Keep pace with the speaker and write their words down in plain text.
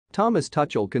Thomas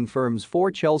Tuchel confirms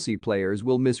 4 Chelsea players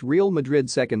will miss Real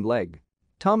Madrid's second leg.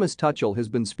 Thomas Tuchel has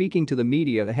been speaking to the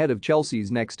media ahead of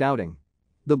Chelsea's next outing.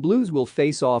 The Blues will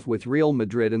face off with Real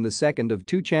Madrid in the second of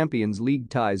 2 Champions League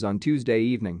ties on Tuesday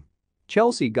evening.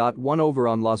 Chelsea got one over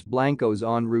on Los Blancos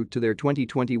en route to their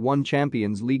 2021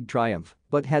 Champions League triumph,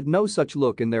 but had no such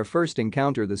look in their first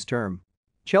encounter this term.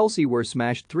 Chelsea were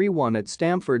smashed 3-1 at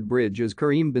Stamford Bridge as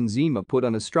Karim Benzema put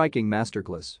on a striking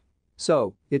masterclass.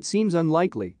 So, it seems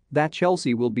unlikely that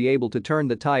Chelsea will be able to turn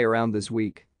the tie around this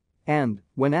week. And,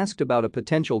 when asked about a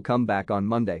potential comeback on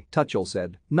Monday, Tuchel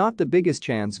said, "Not the biggest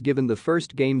chance given the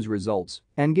first game's results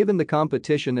and given the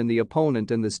competition and the opponent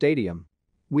and the stadium.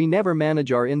 We never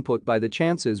manage our input by the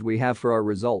chances we have for our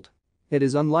result. It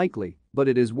is unlikely, but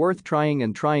it is worth trying,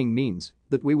 and trying means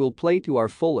that we will play to our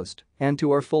fullest and to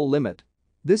our full limit.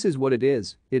 This is what it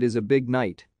is a big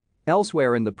night."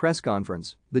 Elsewhere in the press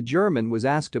conference, the German was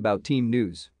asked about team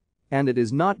news. "And it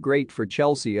is not great for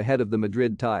Chelsea ahead of the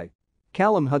Madrid tie.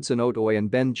 Callum Hudson-Odoi and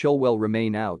Ben Chilwell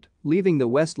remain out, leaving the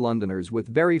West Londoners with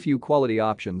very few quality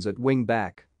options at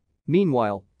wing-back."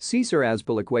 Meanwhile, Cesar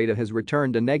Azpilicueta has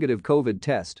returned a negative COVID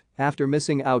test after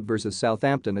missing out versus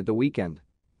Southampton at the weekend.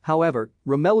 However,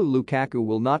 Romelu Lukaku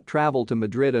will not travel to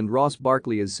Madrid and Ross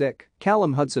Barkley is sick.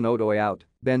 Callum Hudson-Odoi out,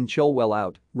 Ben Chilwell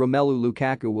out, Romelu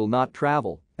Lukaku will not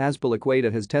travel.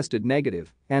 Azpilicueta has tested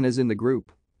negative and is in the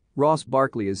group. Ross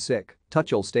Barkley is sick,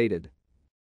 Tuchel stated.